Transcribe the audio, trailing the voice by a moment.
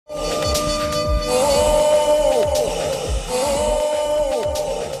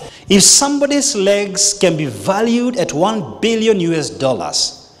If somebody's legs can be valued at $1 billion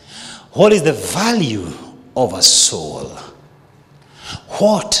US, what is the value of a soul?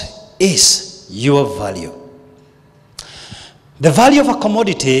 What is your value? The value of a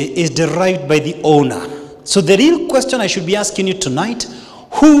commodity is derived by the owner. So the real question I should be asking you tonight,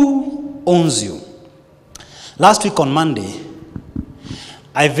 who owns you? Last week on Monday,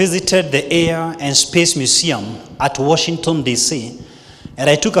 I visited the Air and Space Museum at Washington, D.C., and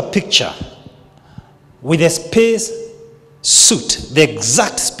I took a picture with a space suit, the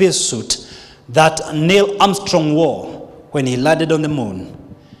exact space suit that Neil Armstrong wore when he landed on the moon,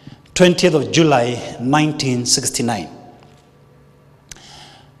 20th of July, 1969.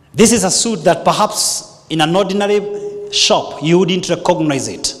 This is a suit that perhaps in an ordinary shop you wouldn't recognize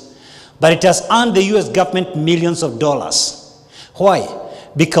it, but it has earned the US government millions of dollars. Why?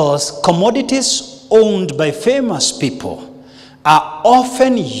 Because commodities owned by famous people are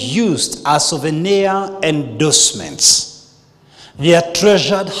often used as souvenir endorsements. They are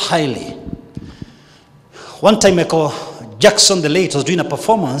treasured highly. One time Michael Jackson the late was doing a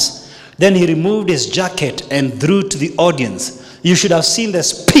performance, then he removed his jacket and threw to the audience. You should have seen the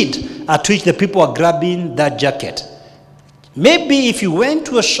speed at which the people are grabbing that jacket. Maybe if you went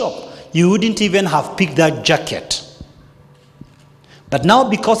to a shop, you wouldn't even have picked that jacket. But now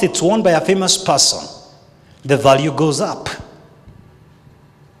because it's worn by a famous person, the value goes up.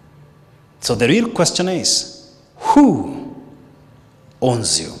 So the real question is, who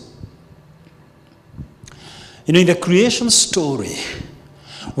owns you? You know, in the creation story,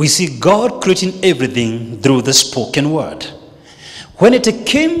 we see God creating everything through the spoken word. When it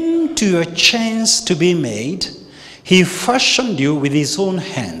came to your chance to be made, he fashioned you with his own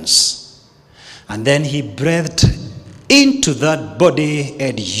hands. And then he breathed into that body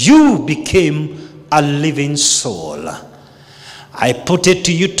and you became a living soul. I put it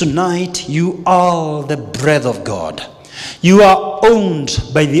to you tonight, you are the breath of God. You are owned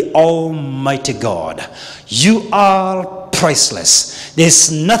by the Almighty God. You are priceless.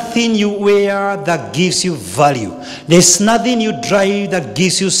 There's nothing you wear that gives you value. There's nothing you drive that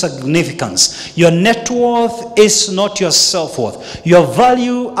gives you significance. Your net worth is not your self-worth. Your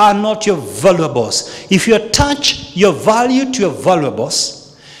value are not your valuables. If you attach your value to your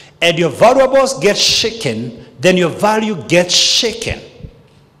valuables and your valuables get shaken, then your value gets shaken.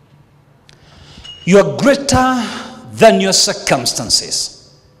 You are greater than your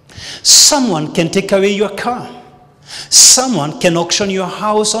circumstances. Someone can take away your car. Someone can auction your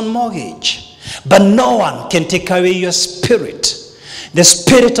house on mortgage. But no one can take away your spirit. The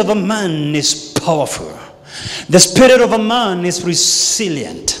spirit of a man is powerful. The spirit of a man is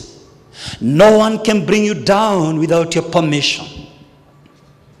resilient. No one can bring you down without your permission.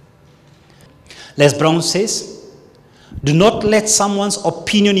 Les Brown says, do not let someone's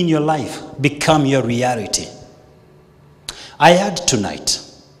opinion in your life become your reality. I add tonight,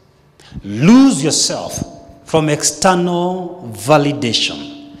 lose yourself from external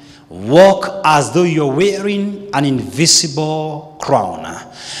validation. Walk as though you're wearing an invisible crown.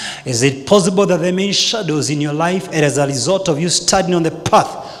 Is it possible that there may be shadows in your life as a result of you standing on the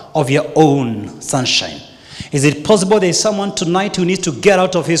path of your own sunshine? Is it possible there is someone tonight who needs to get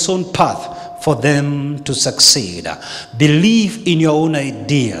out of his own path for them to succeed? Believe in your own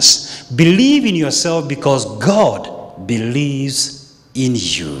ideas. Believe in yourself because God believes in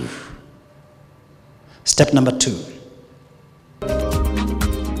you. Step number 2.